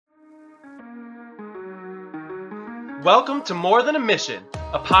Welcome to More Than a Mission,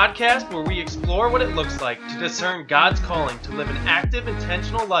 a podcast where we explore what it looks like to discern God's calling to live an active,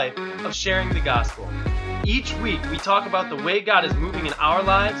 intentional life of sharing the gospel. Each week, we talk about the way God is moving in our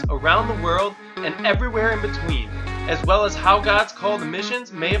lives, around the world, and everywhere in between, as well as how God's call to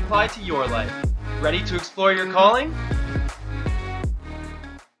missions may apply to your life. Ready to explore your calling?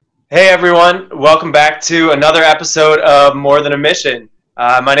 Hey everyone, welcome back to another episode of More Than a Mission.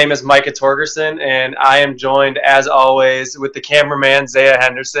 My name is Micah Torgerson, and I am joined, as always, with the cameraman, Zaya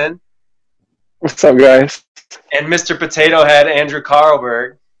Henderson. What's up, guys? And Mr. Potato Head, Andrew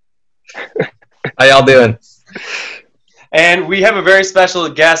Carlberg. How y'all doing? And we have a very special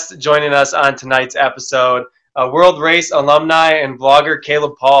guest joining us on tonight's episode, World Race alumni and vlogger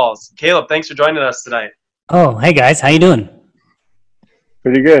Caleb Pauls. Caleb, thanks for joining us tonight. Oh, hey guys, how you doing?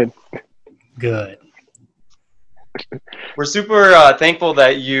 Pretty good. Good. We're super thankful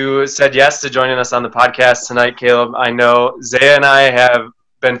that you said yes to joining us on the podcast tonight, Caleb. I know Zaya and I have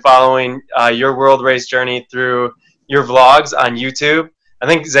been following your World Race journey through your vlogs on YouTube. I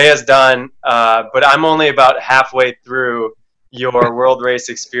think Zaya's done, but I'm only about halfway through your World Race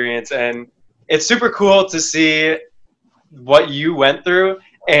experience, and it's super cool to see what you went through.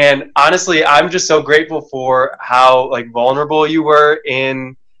 And honestly, I'm just so grateful for how vulnerable you were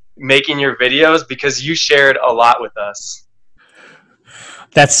in making your videos, because you shared a lot with us.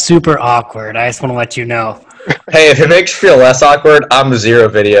 That's super awkward. I just want to let you know. Hey, if it makes you feel less awkward, I'm 0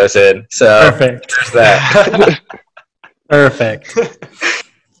 videos in. So Perfect. There's that. Perfect.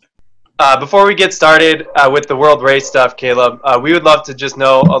 Before we get started with the World Race stuff, Caleb, we would love to just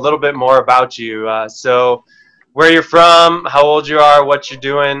know a little bit more about you. So where you're from, how old you are, what you're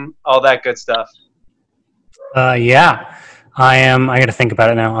doing, all that good stuff. Yeah, I got to think about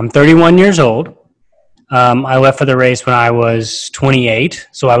it now. I'm 31 years old. I left for the race when I was 28,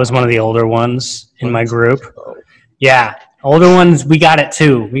 so I was one of the older ones in my group. Yeah, older ones, we got it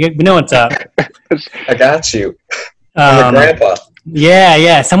too. We know what's up. I got you. I'm a grandpa.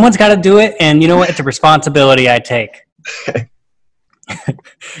 Yeah, someone's got to do it, and you know what? It's a responsibility I take.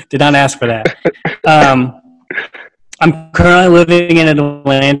 Did not ask for that. I'm currently living in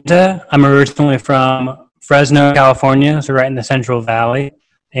Atlanta. I'm originally from Fresno, California, so right in the Central Valley.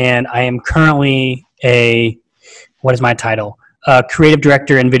 And I am currently what is my title? Creative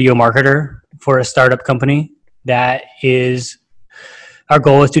director and video marketer for a startup company. Our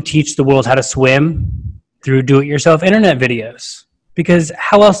goal is to teach the world how to swim through do-it-yourself internet videos. Because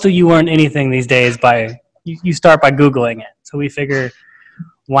how else do you learn anything these days? You start by Googling it. So we figure,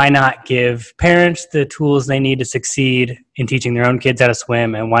 why not give parents the tools they need to succeed in teaching their own kids how to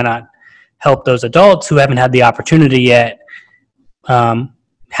swim, and why not help those adults who haven't had the opportunity yet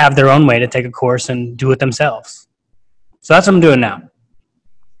have their own way to take a course and do it themselves. So that's what I'm doing now.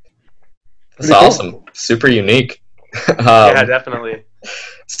 That's awesome. Super unique. Yeah, definitely.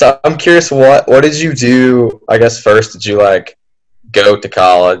 So I'm curious, what did you do? I guess first, did you go to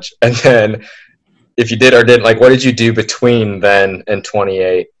college, and then if you did or didn't, what did you do between then and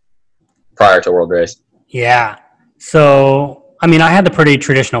 28 prior to World Race? Yeah. So, I had the pretty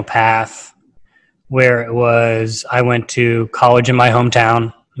traditional path where I went to college in my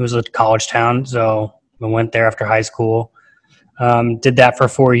hometown. It was a college town, so I went there after high school. Did that for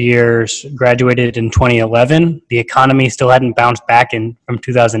 4 years, graduated in 2011. The economy still hadn't bounced back from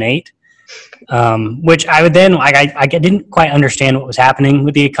 2008, which I would then, I didn't quite understand what was happening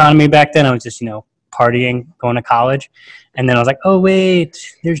with the economy back then. I was just, partying, going to college. And then I was like, oh, wait,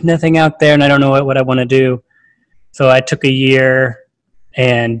 there's nothing out there, and I don't know what I want to do. So I took a year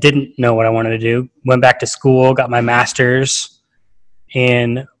and didn't know what I wanted to do. Went back to school, got my master's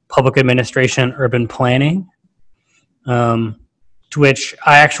in public administration, urban planning, to which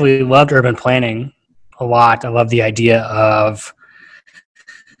I actually loved urban planning a lot. I love the idea of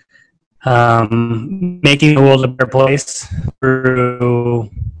making the world a better place through,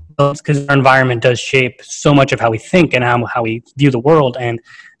 because our environment does shape so much of how we think and how we view the world. And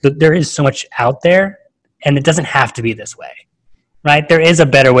there is so much out there, and it doesn't have to be this way, right? There is a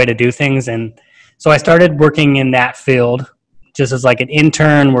better way to do things. And so I started working in that field just as an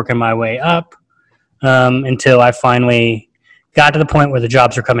intern, working my way up until I finally got to the point where the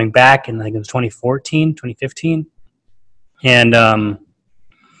jobs were coming back, and I think it was 2015. And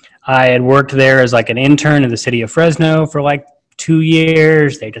I had worked there as an intern in the city of Fresno for 2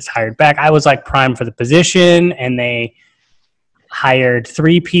 years. They just hired back. I was primed for the position, and they hired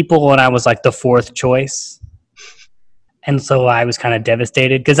 3 people, and I was the 4th choice. And so I was kind of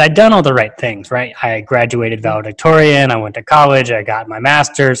devastated because I'd done all the right things, right? I graduated valedictorian. I went to college. I got my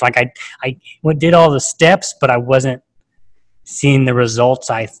master's. I did all the steps, but I wasn't seeing the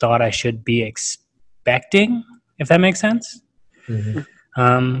results I thought I should be expecting, if that makes sense. Mm-hmm.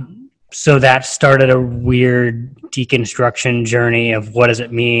 So that started a weird deconstruction journey of what does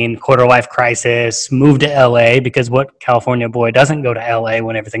it mean, quarter life crisis, moved to LA because what California boy doesn't go to LA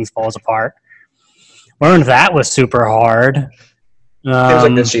when everything falls apart? Learned that was super hard. Seems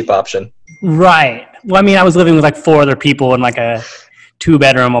like the cheap option. Right. Well, I mean, I was living with like 4 other people in like a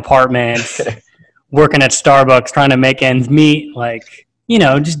 2-bedroom apartment, working at Starbucks, trying to make ends meet, like, you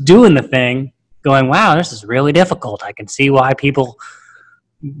know, just doing the thing, going, wow, this is really difficult. I can see why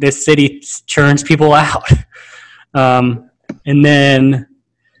this city churns people out. And then,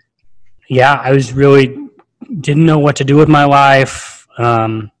 yeah, I was really didn't know what to do with my life.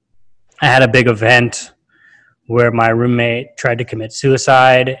 I had a big event where my roommate tried to commit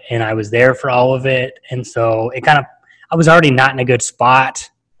suicide, and I was there for all of it. And so I was already not in a good spot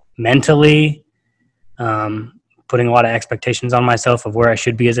mentally, putting a lot of expectations on myself of where I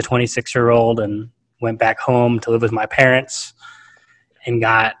should be as a 26-year-old, and went back home to live with my parents and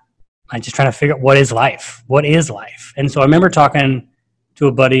I just trying to figure out what is life? And so I remember talking to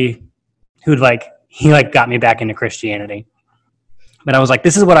a buddy who'd he got me back into Christianity. But I was like,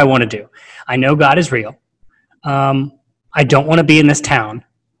 this is what I want to do. I know God is real. I don't want to be in this town,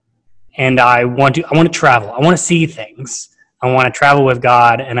 and I want to travel. I want to see things. I want to travel with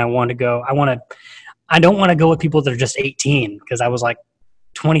God, and I don't want to go with people that are just 18, because I was like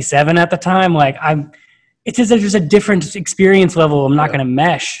 27 at the time. It's just there's a different experience level. I'm not going to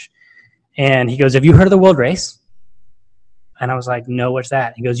mesh. And he goes, have you heard of the world race? And I was like, no, what's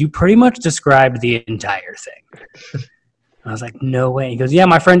that? He goes, you pretty much described the entire thing. I was like, no way. He goes, yeah,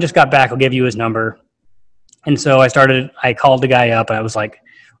 my friend just got back. I'll give you his number. And so I called the guy up, and I was like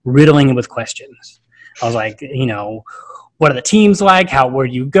riddling him with questions. I was like, you know, what are the teams like? Where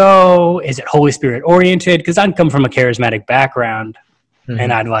do you go? Is it Holy Spirit oriented? Because I'd come from a charismatic background,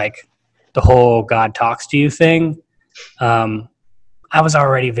 and I'd like the whole God talks to you thing. I was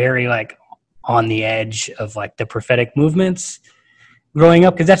already very like on the edge of like the prophetic movements growing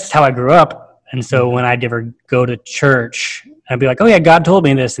up, because that's just how I grew up. And so when I'd ever go to church, I'd be like, oh yeah, God told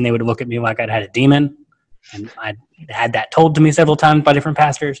me this. And they would look at me like I'd had a demon. And I had that told to me several times by different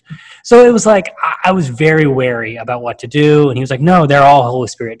pastors. So it was like, I was very wary about what to do. And he was like, no, they're all Holy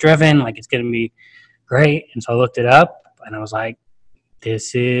Spirit driven. Like, it's going to be great. And so I looked it up, and I was like,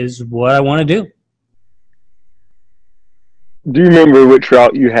 this is what I want to do. Do you remember which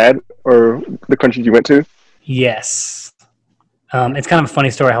route you had or the countries you went to? Yes. It's kind of a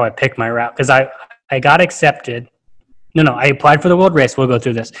funny story how I picked my route, because I got accepted. No, I applied for the world race. We'll go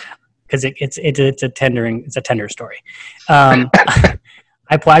through this, because it's a tender story. I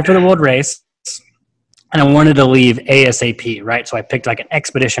applied for the world race, and I wanted to leave ASAP, right? So I picked like an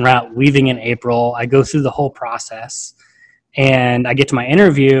expedition route, leaving in April. I go through the whole process, and I get to my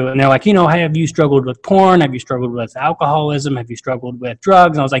interview, and they're like, you know, hey, have you struggled with porn? Have you struggled with alcoholism? Have you struggled with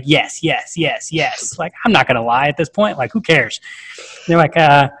drugs? And I was like, yes. Like, I'm not going to lie at this point. Like, who cares? And they're like,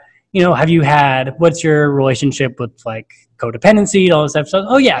 you know, what's your relationship with like codependency and all this stuff? So,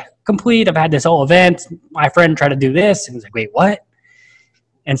 oh yeah, complete. I've had this whole event. My friend tried to do this. And I was like, wait, what?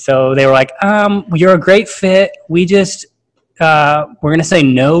 And so they were like, you're a great fit. We just, we're going to say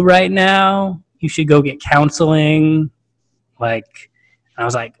no right now. You should go get counseling. Like, I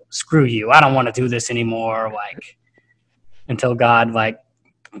was like, screw you. I don't want to do this anymore. Like, until God, like,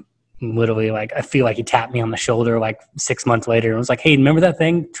 literally, like, I feel like he tapped me on the shoulder like 6 months later and was like, hey, remember that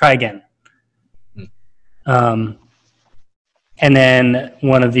thing? Try again. And then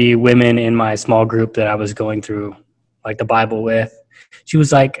one of the women in my small group that I was going through like the Bible with, she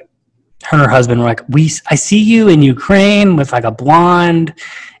was like, her and her husband were like, I see you in Ukraine with like a blonde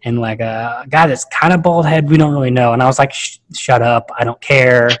and like a guy that's kind of bald head. We don't really know. And I was like, shut up. I don't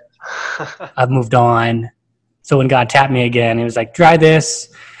care. I've moved on. So when God tapped me again, he was like, try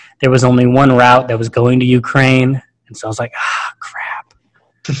this. There was only one route that was going to Ukraine. And so I was like, crap.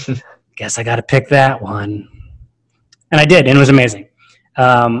 Guess I got to pick that one. And I did. And it was amazing.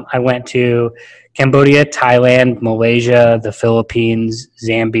 I went to Cambodia, Thailand, Malaysia, the Philippines,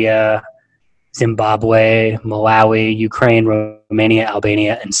 Zambia, Zimbabwe, Malawi, Ukraine, Romania,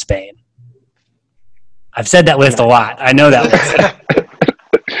 Albania, and Spain. I've said that list a lot. I know that list.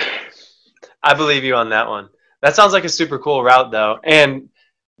 I believe you on that one. That sounds like a super cool route, though. And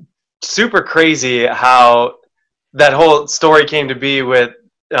super crazy how that whole story came to be with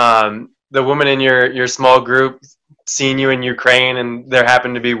the woman in your small group seeing you in Ukraine, and there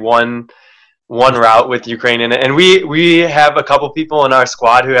happened to be one route with Ukraine in it. And we have a couple people in our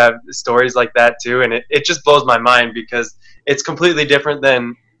squad who have stories like that too, and it just blows my mind because it's completely different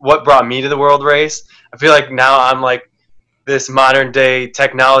than what brought me to the world race. I feel like now I'm like this modern day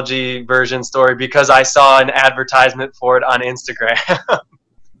technology version story because I saw an advertisement for it on Instagram.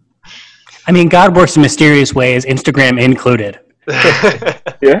 I mean, God works in mysterious ways, Instagram included.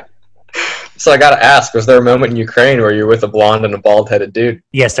 Yeah. So I gotta ask, was there a moment in Ukraine where you were with a blonde and a bald-headed dude?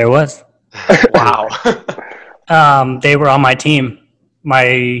 Yes, there was. Wow. They were on my team.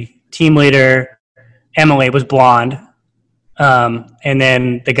 My team leader, Emily, was blonde. And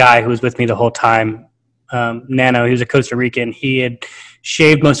then the guy who was with me the whole time, Nano, he was a Costa Rican. He had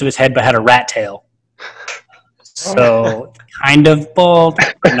shaved most of his head but had a rat tail. So kind of bald,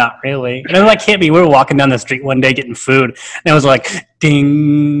 but not really. And I was like, hit me. We were walking down the street one day getting food, and I was like,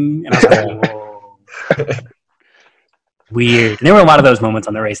 ding. And I was like, whoa. Weird. And there were a lot of those moments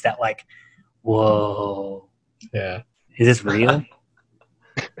on the race that like, whoa. Yeah. Is this real?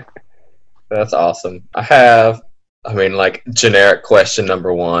 That's awesome. Like, generic question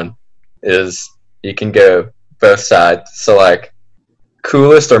number one is you can go both sides. So, like,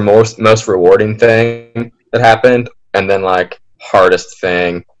 coolest or most rewarding thing that happened, and then, like, hardest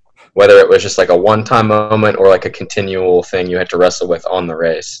thing, whether it was just, like, a one-time moment or, like, a continual thing you had to wrestle with on the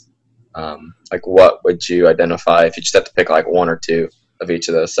race. Like, what would you identify if you just had to pick, like, one or two of each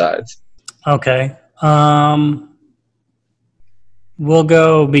of those sides? Okay. We'll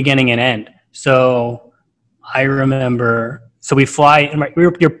go beginning and end. So I remember, so we fly,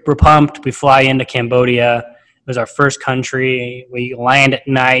 we're pumped. We fly into Cambodia. It was our first country. We land at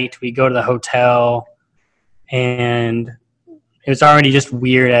night. We go to the hotel, and it was already just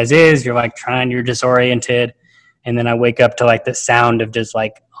weird as is. You're disoriented. And then I wake up to like the sound of just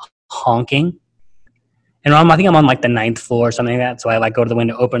like honking. And I think I'm on like the 9th floor or something like that. So I like go to the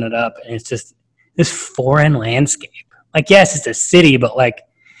window, open it up, and it's just this foreign landscape. Like, yes, it's a city, but like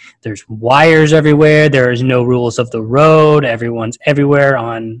there's wires everywhere. There is no rules of the road. Everyone's everywhere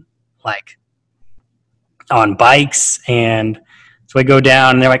on bikes. And so I go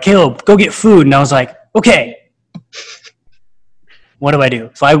down and they're like, Caleb, go get food. And I was like, okay, what do I do?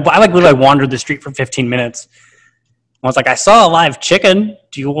 So I like literally wandered the street for 15 minutes. I was like, I saw a live chicken.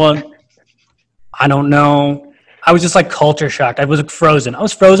 Do you want, I don't know. I was just like culture shocked. I was frozen. I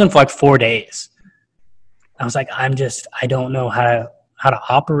was frozen for like 4 days. I was like, I don't know how to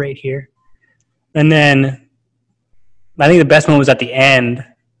operate here. And then I think the best one was at the end.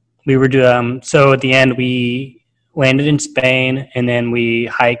 We were so at the end we landed in Spain, and then we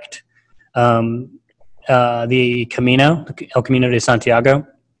hiked the Camino, El Camino de Santiago.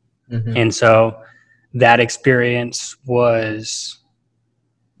 Mm-hmm. And so that experience was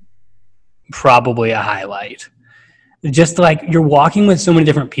probably a highlight. Just like you're walking with so many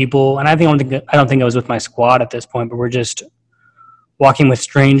different people, and I don't think I was with my squad at this point, but we're just walking with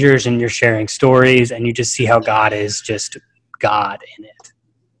strangers, and you're sharing stories, and you just see how God is just God in it,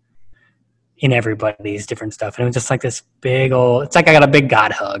 in everybody's different stuff. And it was just like this big old. It's like I got a big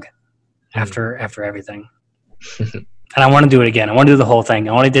God hug after everything. And I want to do it again. I want to do the whole thing.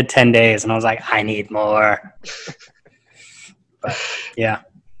 I only did 10 days, and I was like, I need more. But yeah.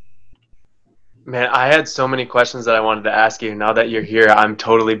 Man, I had so many questions that I wanted to ask you. Now that you're here, I'm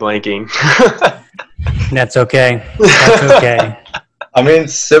totally blanking. That's okay. That's okay. I mean,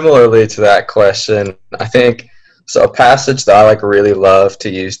 similarly to that question, I think, so a passage that I like really love to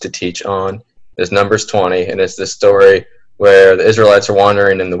use to teach on is Numbers 20, and it's this story where the Israelites are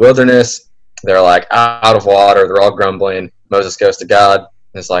wandering in the wilderness. They're like out of water. They're all grumbling. Moses goes to God,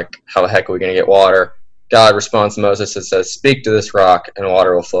 and it's like, how the heck are we going to get water? God responds to Moses and says, speak to this rock, and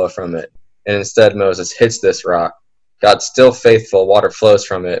water will flow from it. And instead, Moses hits this rock. God's still faithful. Water flows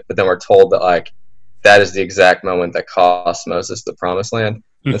from it. But then we're told that, like, that is the exact moment that cost Moses the promised land.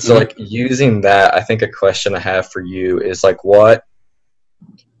 Mm-hmm. And so, like, using that, I think a question I have for you is, like, was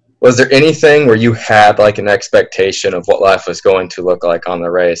there anything where you had, like, an expectation of what life was going to look like on the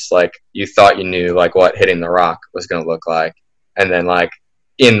race? Like, you thought you knew, like, what hitting the rock was going to look like. And then, like,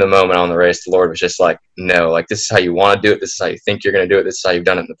 in the moment on the race, the Lord was just like, no, like, this is how you want to do it. This is how you think you're going to do it. This is how you've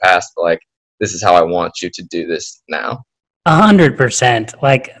done it in the past. But, like, this is how I want you to do this now. 100%.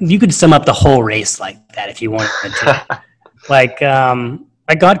 Like, you could sum up the whole race like that if you wanted to. like God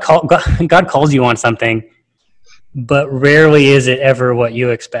calls you on something, but rarely is it ever what you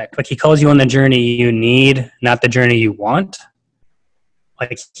expect. Like, he calls you on the journey you need, not the journey you want.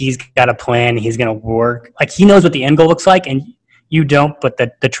 Like, he's got a plan. He's going to work. Like, he knows what the end goal looks like, and you don't, but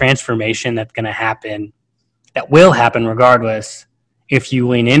the transformation that's going to happen, that will happen regardless if you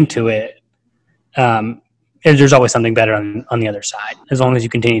lean into it. There's always something better on the other side, as long as you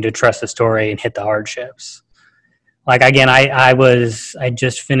continue to trust the story and hit the hardships. Like, again, I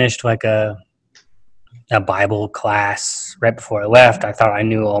just finished like a Bible class right before I left. I thought I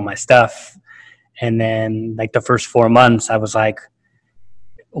knew all my stuff, And then like the first 4 months, I was like,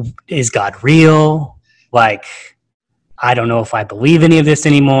 is God real? Like, I don't know if I believe any of this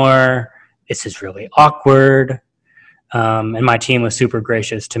anymore. This is really awkward. And my team was super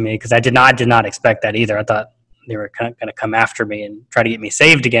gracious to me because I did not expect that either. I thought they were going to come after me and try to get me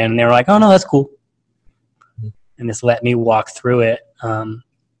saved again. And they were like, oh, no, that's cool. And just let me walk through it. And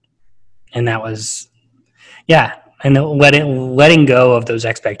that was, yeah. And letting go of those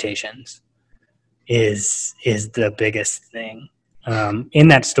expectations is the biggest thing. In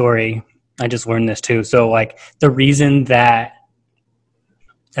that story, I just learned this too. So like the reason that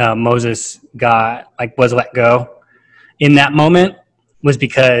Moses was let go in that moment was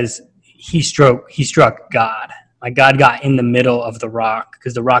because he struck God. Like God got in the middle of the rock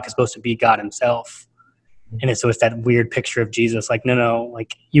because the rock is supposed to be God himself. And so it's that weird picture of Jesus. Like, no,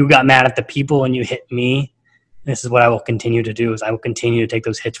 like you got mad at the people and you hit me. This is what I will continue to do is I will continue to take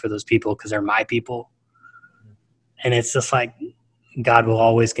those hits for those people because they're my people. And it's just like God will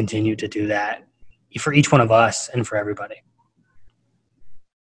always continue to do that for each one of us and for everybody.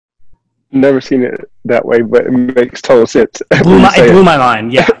 Never seen it that way, but it makes total sense. It blew my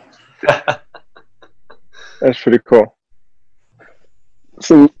mind, yeah. That's pretty cool.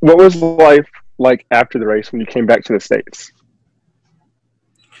 So what was life like after the race when you came back to the States?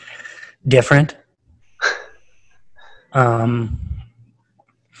 Different.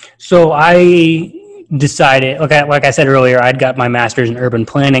 So I decided, like I said earlier, I'd got my master's in urban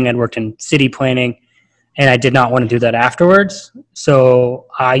planning. I'd worked in city planning, and I did not want to do that afterwards. So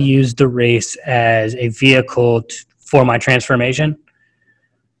I used the race as a vehicle for my transformation.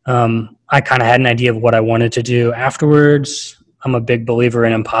 I kind of had an idea of what I wanted to do afterwards. I'm a big believer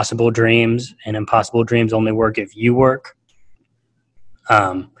in impossible dreams, and impossible dreams only work if you work.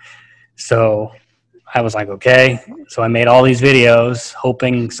 So I was like, okay. So I made all these videos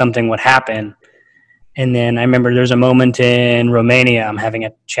hoping something would happen. And then I remember there's a moment in Romania, I'm having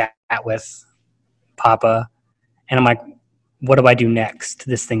a chat with Papa, and I'm like, what do I do next?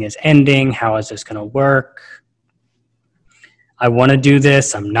 This thing is ending. How is this going to work? I want to do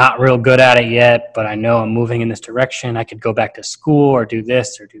this. I'm not real good at it yet, but I know I'm moving in this direction. I could go back to school or do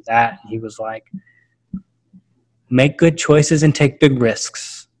this or do that. And he was like, make good choices and take big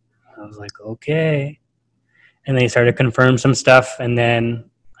risks. I was like, okay. And then he started to confirm some stuff. And then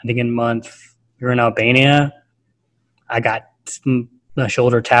I think in we were in Albania. I got my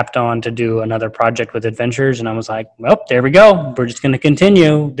shoulder tapped on to do another project with Adventures. And I was like, well, there we go. We're just going to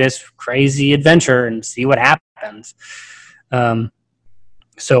continue this crazy adventure and see what happens.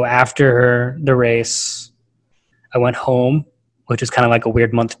 So after the race, I went home, which is kind of like a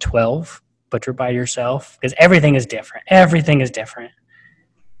weird month 12, but you're by yourself because everything is different. Everything is different.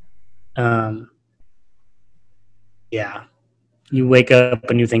 Yeah. You wake up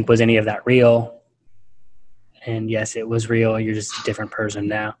and you think, was any of that real? And yes, it was real. You're just a different person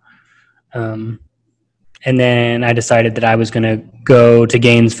now. And then I decided that I was going to go to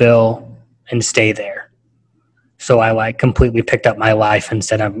Gainesville and stay there. So I completely picked up my life and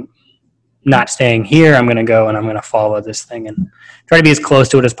said, I'm not staying here. I'm going to go and I'm going to follow this thing and try to be as close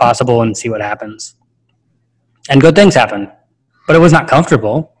to it as possible and see what happens. And good things happen, but it was not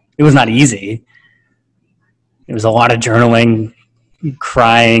comfortable. It was not easy. It was a lot of journaling,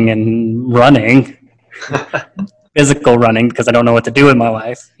 crying, and running, physical running because I don't know what to do with my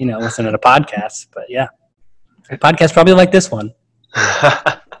life, listening to podcasts. But yeah, podcasts probably like this one.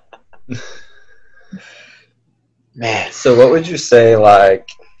 Man, so what would you say,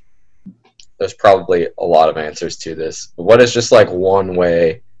 there's probably a lot of answers to this, but what is just one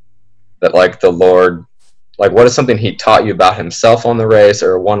way that the Lord, what is something he taught you about himself on the race,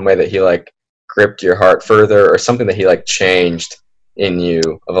 or one way that he gripped your heart further, or something that he changed in you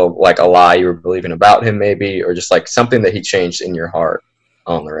of a lie you were believing about him maybe, or just something that he changed in your heart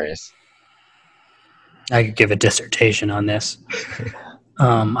on the race? I could give a dissertation on this.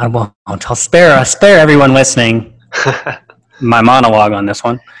 I won't. I'll spare everyone listening my monologue on this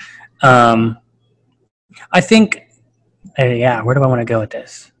one. I think, where do I want to go with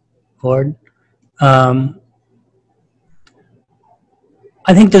this, Lord? I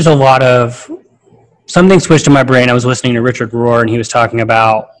think there's a lot of something switched in my brain. I was listening to Richard Rohr, and he was talking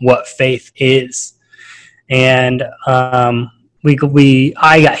about what faith is, and I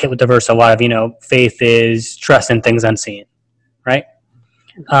got hit with the verse a lot of faith is trust in things unseen, right?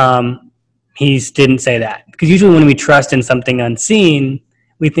 He didn't say that because usually when we trust in something unseen,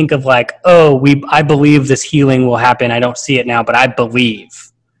 we think of I believe this healing will happen. I don't see it now, but I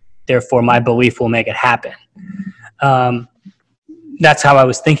believe. Therefore, my belief will make it happen. That's how I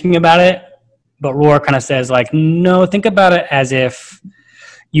was thinking about it. But Rohr kind of says no, think about it as if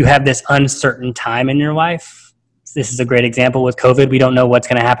you have this uncertain time in your life. This is a great example with COVID. We don't know what's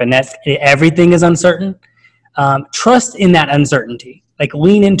going to happen next. Everything is uncertain. Trust in that uncertainty. Like,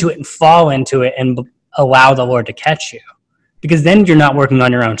 lean into it and fall into it and allow the Lord to catch you, because then you're not working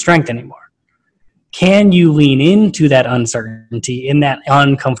on your own strength anymore. Can you lean into that uncertainty, in that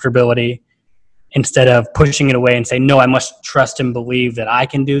uncomfortability, instead of pushing it away and say, no, I must trust and believe that I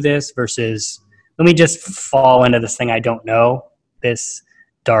can do this, versus let me just fall into this thing I don't know, this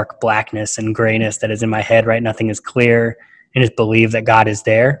dark blackness and grayness that is in my head, right? Nothing is clear, and just believe that God is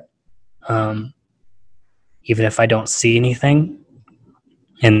there, even if I don't see anything.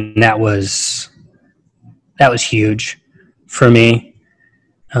 And that was huge for me.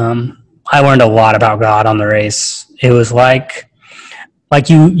 I learned a lot about God on the race. It was like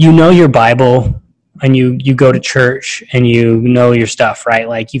you know your Bible, and you go to church and you know your stuff, right?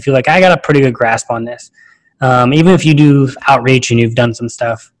 Like, you feel like, I got a pretty good grasp on this. Even if you do outreach and you've done some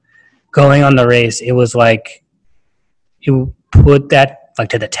stuff, going on the race, it was like you put that like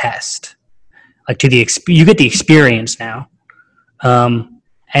to the test, like you get the experience now.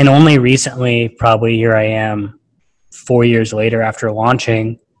 And only recently, probably here I am 4 years later after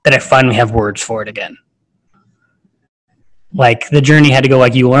launching, that I finally have words for it again. Like, the journey had to go,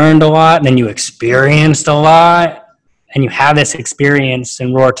 like, you learned a lot, and then you experienced a lot, and you have this experience.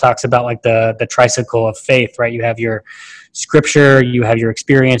 And Roar talks about like the tricycle of faith, right? You have your scripture, you have your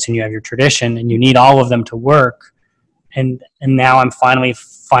experience, and you have your tradition, and you need all of them to work. And now I'm finally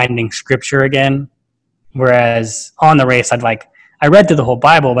finding scripture again. Whereas on the race, I read through the whole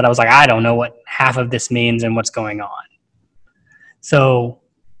Bible, but I was like, I don't know what half of this means and what's going on. So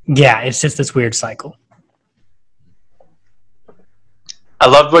yeah, it's just this weird cycle. I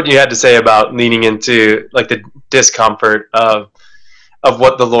loved what you had to say about leaning into like the discomfort of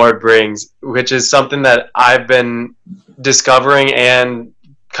what the Lord brings, which is something that I've been discovering and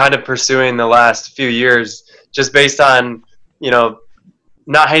kind of pursuing the last few years, just based on,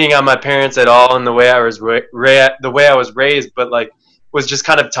 not hating on my parents at all in the way I was raised, but like was just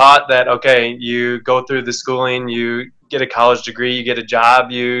kind of taught that, okay, you go through the schooling, you get a college degree, you get a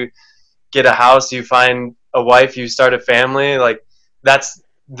job, you get a house, you find a wife, you start a family. Like, that's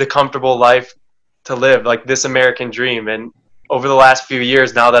the comfortable life to live, like this American dream. And over the last few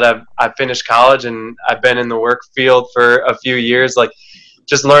years, now that I've finished college and I've been in the work field for a few years, like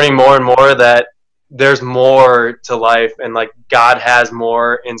just learning more and more that there's more to life, and like God has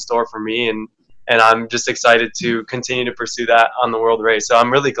more in store for me, and I'm just excited to continue to pursue that on the world race. So I'm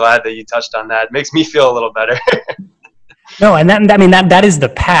really glad that you touched on that. It makes me feel a little better. No, and that is the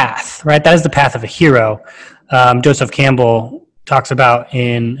path, right? That is the path of a hero. Joseph Campbell talks about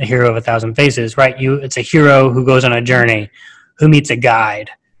in A Hero of a Thousand Faces, right? It's a hero who goes on a journey, who meets a guide,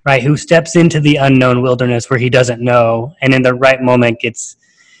 right? Who steps into the unknown wilderness where he doesn't know, and in the right moment gets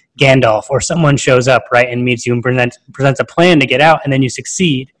Gandalf or someone shows up, right, and meets you and presents a plan to get out, and then you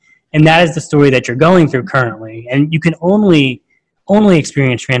succeed. And that is the story that you're going through currently. And you can only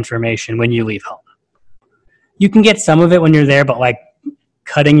experience transformation when you leave home. You can get some of it when you're there, but like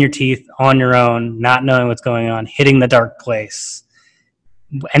cutting your teeth on your own, not knowing what's going on, hitting the dark place,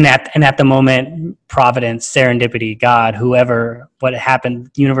 and at the moment, providence, serendipity, God, whoever, what happened,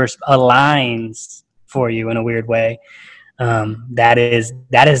 the universe aligns for you in a weird way. That is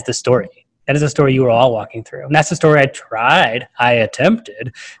the story. That is the story you were all walking through. And that's the story I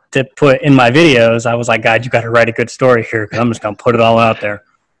attempted to put in my videos. I was like, God, you got to write a good story here, because I'm just going to put it all out there.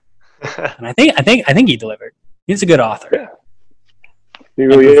 And I think he delivered. He's a good author. Yeah. He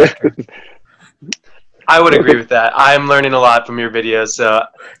really is. I would agree with that. I'm learning a lot from your videos. So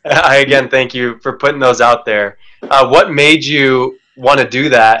I, again, thank you for putting those out there. What made you want to do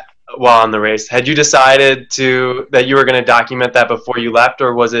that while on the race? Had you decided that you were going to document that before you left,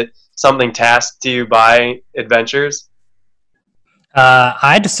 or was it something tasked to you by Adventures?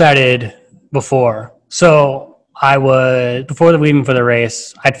 I decided before. So before leaving for the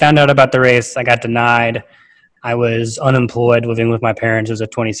race, I'd found out about the race. I got denied. I was unemployed, living with my parents as a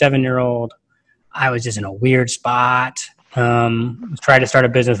 27-year-old. I was just in a weird spot. Tried to start a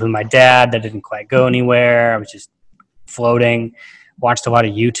business with my dad that didn't quite go anywhere. I was just floating. Watched a lot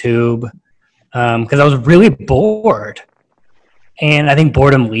of YouTube because I was really bored. And I think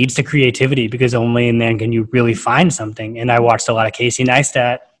boredom leads to creativity, because only then can you really find something. And I watched a lot of Casey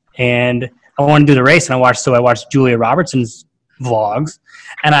Neistat, and I wanted to do the race, and I watched Julia Robertson's vlogs,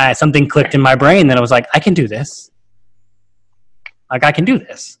 and something clicked in my brain that I was like, I can do this. Like, I can do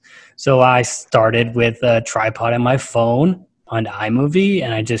this. So I started with a tripod on my phone on iMovie,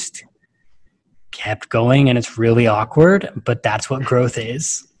 and I just kept going, and it's really awkward, but that's what growth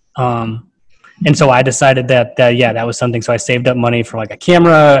is. And so I decided that that was something. So I saved up money for like a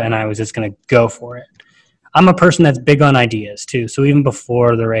camera, and I was just going to go for it. I'm a person that's big on ideas too. So even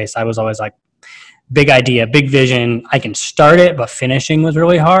before the race, I was always like, big idea, big vision. I can start it, but finishing was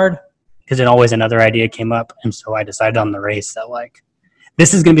really hard because then always another idea came up. And so I decided on the race that like,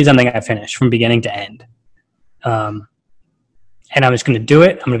 this is going to be something I finish from beginning to end. And I'm just going to do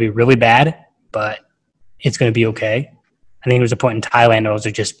it. I'm going to be really bad, but it's going to be okay. I think there was a point in Thailand where I was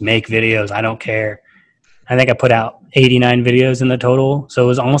like, just make videos. I don't care. I think I put out 89 videos in the total. So it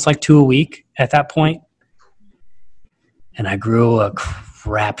was almost like 2 a week at that point. And I grew a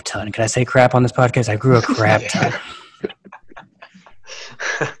crap ton. Can I say crap on this podcast? I grew a crap ton.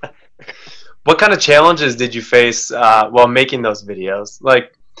 What kind of challenges did you face while making those videos?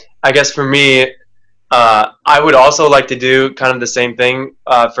 Like, I guess for me, I would also like to do kind of the same thing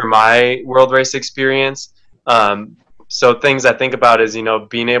for my world race experience. So things I think about is,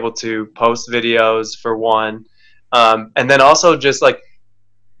 being able to post videos for one. And then also just like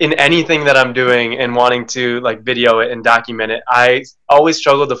in anything that I'm doing and wanting to like video it and document it, I always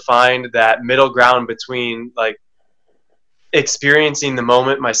struggle to find that middle ground between like experiencing the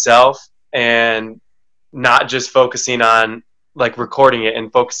moment myself and not just focusing on like recording it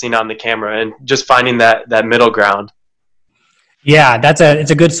and focusing on the camera, and just finding that middle ground. Yeah,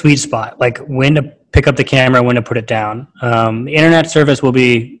 it's a good sweet spot. Like when to pick up the camera, when to put it down. The internet service will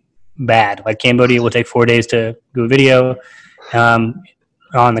be bad. Like Cambodia will take 4 days to do a video.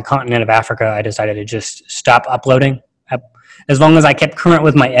 On the continent of Africa, I decided to just stop uploading. As long as I kept current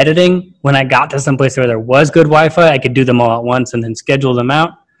with my editing, when I got to some place where there was good Wi-Fi, I could do them all at once and then schedule them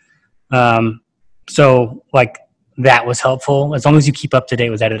out. So like that was helpful, as long as you keep up to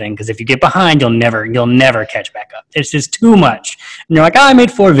date with editing, because if you get behind, you'll never catch back up. It's just too much. And you're like, I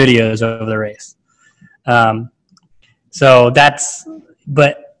made 4 videos over the race.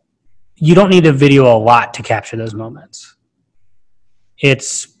 But you don't need to video a lot to capture those moments.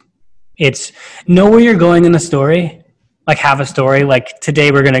 It's know where you're going in the story, like have a story, like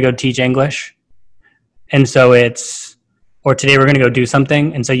today we're going to go teach English. And so or today we're going to go do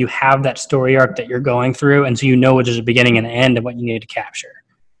something. And so you have that story arc that you're going through. And so there's a beginning and an end of what you need to capture.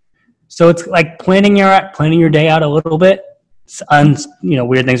 So it's like planning your day out a little bit.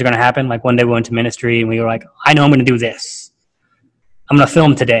 Weird things are going to happen. Like one day we went to ministry and we were like, I know I'm going to do this. I'm going to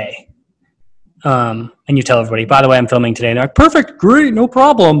film today. And you tell everybody, by the way, I'm filming today. And they're like, perfect, great, no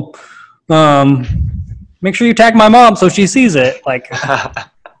problem. Make sure you tag my mom so she sees it. Like,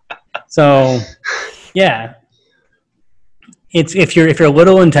 so yeah, if you're a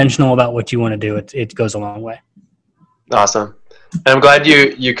little intentional about what you want to do, it goes a long way. Awesome. And I'm glad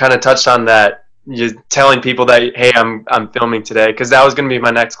you kind of touched on that. You're telling people that, hey, I'm filming today. 'Cause that was going to be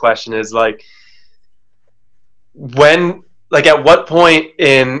my next question, is like, at what point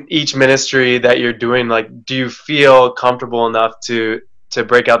in each ministry that you're doing, like, do you feel comfortable enough to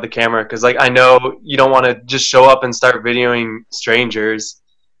break out the camera? Because like, I know you don't want to just show up and start videoing strangers.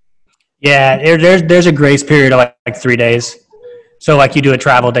 Yeah, there's a grace period of like 3 days. So like you do a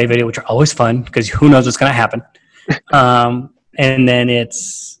travel day video, which are always fun because who knows what's going to happen. And then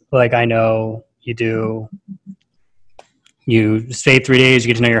it's like, I know you stay 3 days, you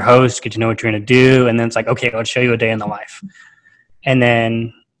get to know your host, get to know what you're going to do. And then it's like, okay, let's show you a day in the life. And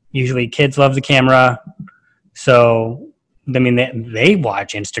then usually kids love the camera. So, I mean, they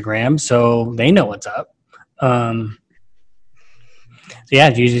watch Instagram, so they know what's up. So yeah,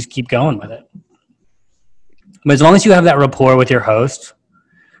 you just keep going with it. But as long as you have that rapport with your host,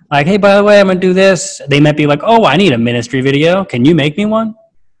 like, hey, by the way, I'm going to do this. They might be like, oh, I need a ministry video. Can you make me one?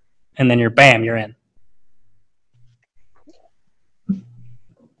 And then you're in.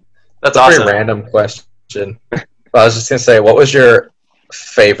 That's awesome. Very random question. I was just going to say, what was your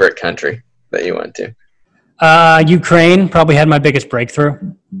favorite country that you went to? Ukraine probably had my biggest breakthrough.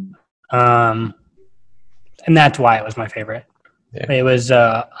 And that's why it was my favorite. Yeah. It was,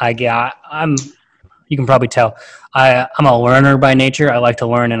 you can probably tell, I'm a learner by nature. I like to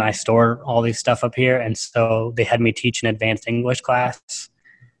learn, and I store all these stuff up here. And so they had me teach an advanced English class,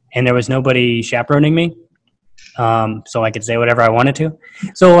 and there was nobody chaperoning me. So I could say whatever I wanted to.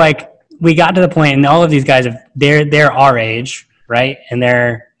 So like we got to the point, and all of these guys, they're our age, right? And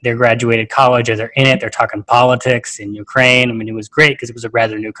they're graduated college, or they're in it. They're talking politics in Ukraine. I mean, it was great because it was a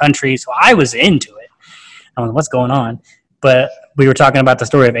rather new country. So I was into it. I'm like, what's going on? But we were talking about the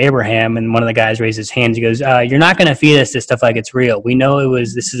story of Abraham, and one of the guys raised his hands. He goes, you're not going to feed us this stuff like it's real. We know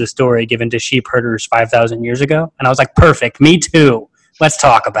this is a story given to sheep herders 5,000 years ago. And I was like, perfect. Me too. Let's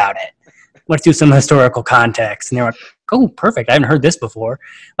talk about it. Let's do some historical context. And they were like, oh, perfect. I haven't heard this before.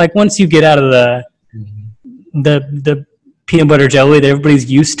 Like once you get out of the peanut butter jelly that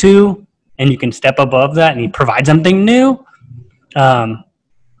everybody's used to, and you can step above that and you provide something new,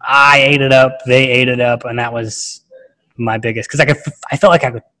 I ate it up, they ate it up, and that was my biggest, because I felt like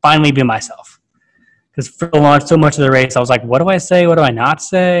I could finally be myself. Because for so much of the race, I was like, what do I say? What do I not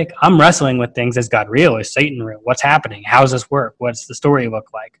say? I'm wrestling with things. Is God real? Is Satan real? What's happening? How does this work? What's the story look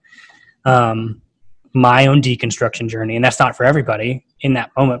like? My own deconstruction journey. And that's not for everybody in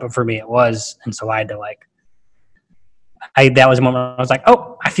that moment, but for me it was. And so I had to that was a moment where I was like,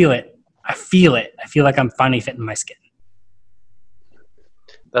 oh, I feel it. I feel it. I feel like I'm finally fitting my skin.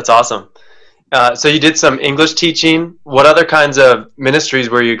 That's awesome. So you did some English teaching. What other kinds of ministries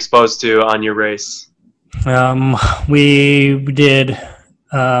were you exposed to on your race? We did,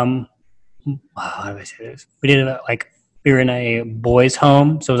 how do I say this? We did we were in a boys'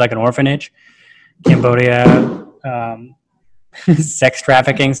 home, so it was like an orphanage, Cambodia, sex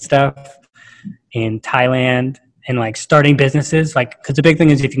trafficking stuff in Thailand, and starting businesses. Because the big thing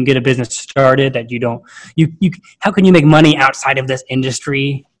is if you can get a business started that how can you make money outside of this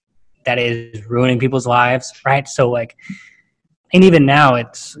industry that is ruining people's lives, right? So and even now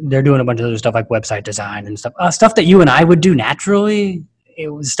they're doing a bunch of other stuff like website design and stuff that you and I would do naturally. It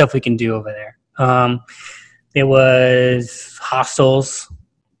was stuff we can do over there. It was hostels.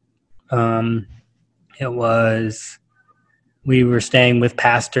 We were staying with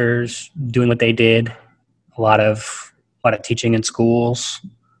pastors, doing what they did. A lot of teaching in schools.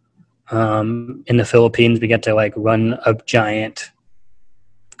 In the Philippines, we got to run a giant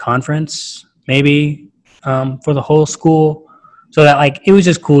conference, maybe, for the whole school. So that it was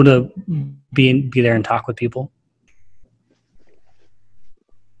just cool to be there and talk with people.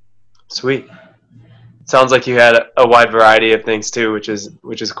 Sweet. Sounds like you had a wide variety of things too, which is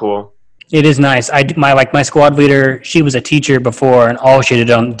cool. It is nice. My squad leader, she was a teacher before, and all she did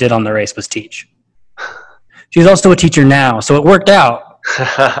on the race was teach. She's also a teacher now, so it worked out.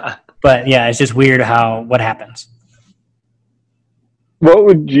 But yeah, it's just weird what happens.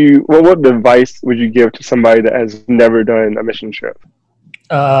 What advice would you give to somebody that has never done a mission trip?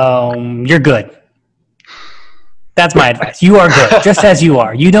 You're good. That's my advice. You are good, just as you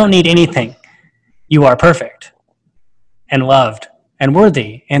are. You don't need anything. You are perfect and loved and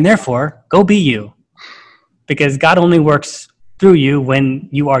worthy, and therefore, go be you. Because God only works through you when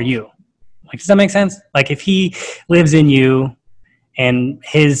you are you. Does that make sense? If he lives in you and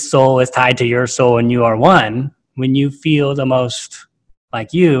his soul is tied to your soul and you are one, when you feel the most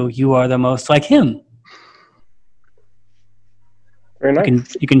like you are the most like him. Very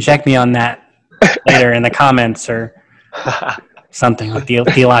nice. You can check me on that later in the comments or something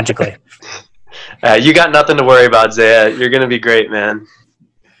theologically. You got nothing to worry about, Zaya. You're going to be great, man.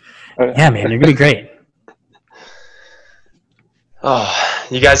 Yeah, man, you're going to be great. Oh,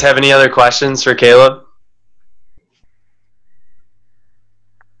 you guys have any other questions for Caleb?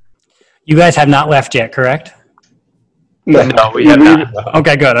 You guys have not left yet, correct? No, we have not.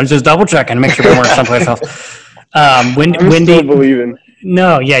 Okay, good. I was just double checking to make sure we weren't someplace else. I'm still believing.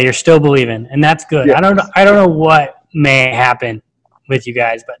 No, yeah, you're still believing, and that's good. Yeah. I don't know what may happen with you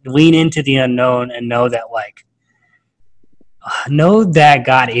guys, but lean into the unknown and know that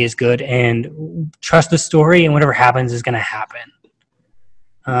God is good, and trust the story, and whatever happens is going to happen.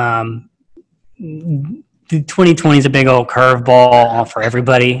 2020 is a big old curveball for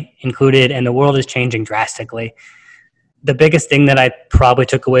everybody included, and the world is changing drastically. The biggest thing that I probably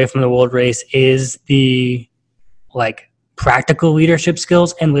took away from the world race is the practical leadership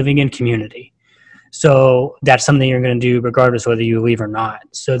skills and living in community. So that's something you're going to do regardless whether you leave or not.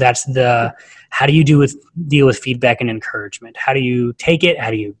 So that's how do you deal with feedback and encouragement? How do you take it? How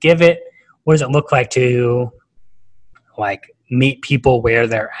do you give it? What does it look like to meet people where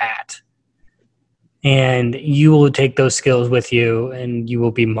they're at? And you will take those skills with you, and you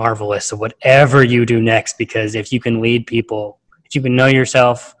will be marvelous at whatever you do next, because if you can lead people, if you can know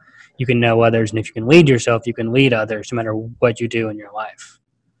yourself, you can know others, and if you can lead yourself, you can lead others no matter what you do in your life.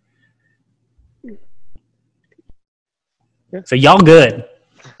 So y'all good.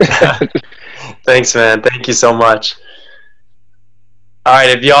 Thanks, man. Thank you so much. All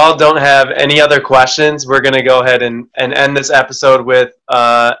right, if y'all don't have any other questions, we're going to go ahead and end this episode with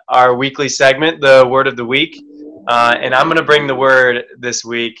our weekly segment, the Word of the Week. And I'm going to bring the word this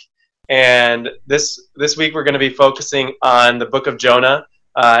week. And this week we're going to be focusing on the book of Jonah,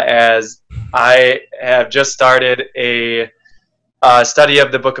 as I have just started a study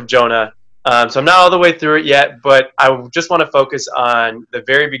of the book of Jonah. So I'm not all the way through it yet, but I just want to focus on the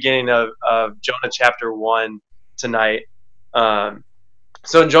very beginning of Jonah chapter 1 tonight.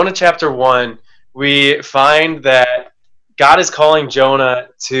 So in Jonah chapter 1, we find that God is calling Jonah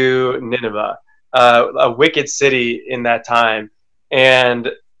to Nineveh, a wicked city in that time. And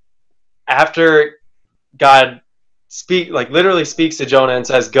after God literally speaks to Jonah and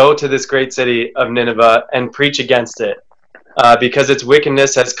says, "Go to this great city of Nineveh and preach against it, because its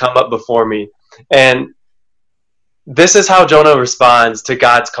wickedness has come up before me." And this is how Jonah responds to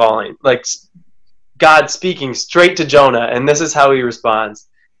God's calling. Like, God speaking straight to Jonah, and this is how he responds.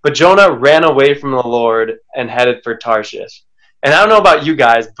 But Jonah ran away from the Lord and headed for Tarshish. And I don't know about you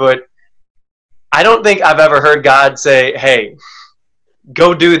guys, but I don't think I've ever heard God say, "Hey,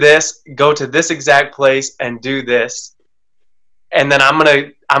 go do this, go to this exact place and do this, and then I'm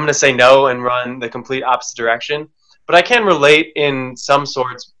gonna say no and run the complete opposite direction." But I can relate in some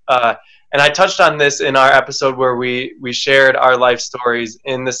sorts, and I touched on this in our episode where we shared our life stories,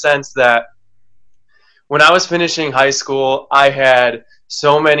 in the sense that when I was finishing high school, I had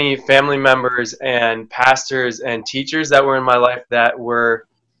so many family members and pastors and teachers that were in my life that were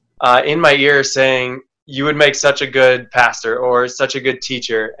in my ear saying, "You would make such a good pastor or such a good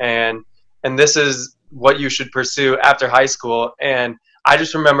teacher, and this is what you should pursue after high school." And I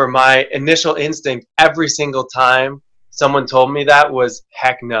just remember my initial instinct every single time someone told me that was,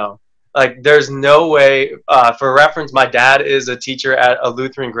 heck no. Like, there's no way. For reference, my dad is a teacher at a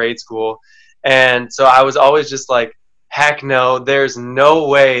Lutheran grade school, and so I was always just like, heck no, there's no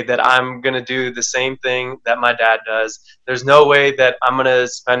way that I'm going to do the same thing that my dad does. There's no way that I'm going to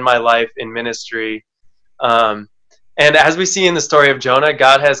spend my life in ministry. And as we see in the story of Jonah,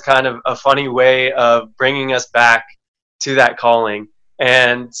 God has kind of a funny way of bringing us back to that calling.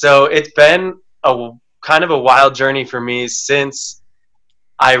 And so it's been a kind of a wild journey for me since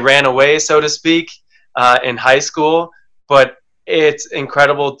I ran away, so to speak, in high school. But it's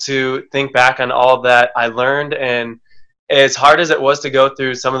incredible to think back on all that I learned, and as hard as it was to go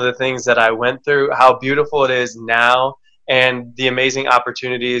through some of the things that I went through, how beautiful it is now, and the amazing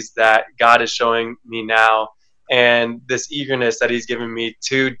opportunities that God is showing me now, and this eagerness that he's given me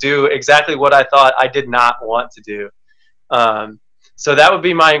to do exactly what I thought I did not want to do. So that would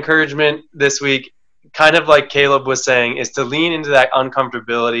be my encouragement this week, kind of like Caleb was saying, is to lean into that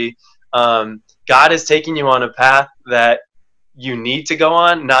uncomfortability. God is taking you on a path that you need to go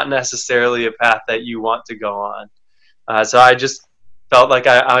on, not necessarily a path that you want to go on. So I just felt like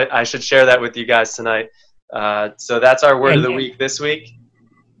I should share that with you guys tonight. So that's our word of the week this week.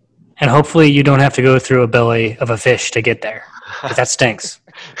 And hopefully you don't have to go through a belly of a fish to get there, because that stinks.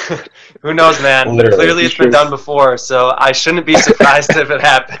 Who knows, man? Literally. Clearly it's been done before, so I shouldn't be surprised if it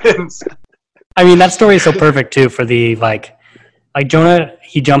happens. I mean, that story is so perfect too for the like Jonah.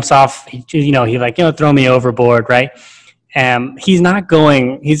 He jumps off. He throw me overboard, right? He's not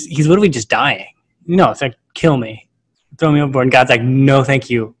going. He's literally just dying. It's like, kill me, throw me overboard. And God's like, no,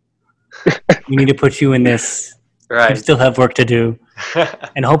 thank you. We need to put you in this. Right. You still have work to do.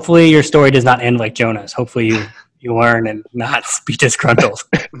 And hopefully your story does not end like Jonah's. Hopefully you learn and not be disgruntled.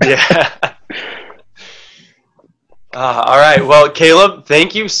 Yeah. All right. Well, Caleb,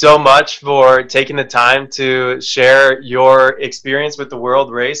 thank you so much for taking the time to share your experience with the world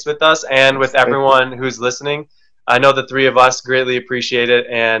race with us and with everyone who's listening. I know the three of us greatly appreciate it,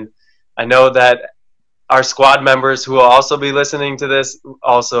 and I know that our squad members who will also be listening to this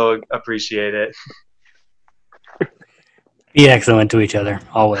also appreciate it. Be excellent to each other,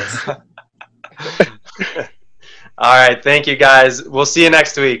 always. All right. Thank you, guys. We'll see you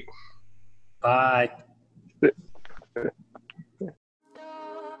next week. Bye.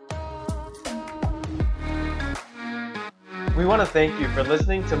 We want to thank you for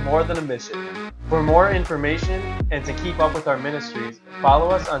listening to More Than a Mission. For more information and to keep up with our ministries, follow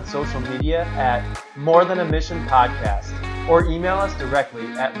us on social media at More Than a Mission Podcast, or email us directly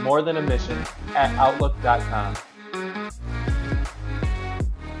at morethanAmission@outlook.com.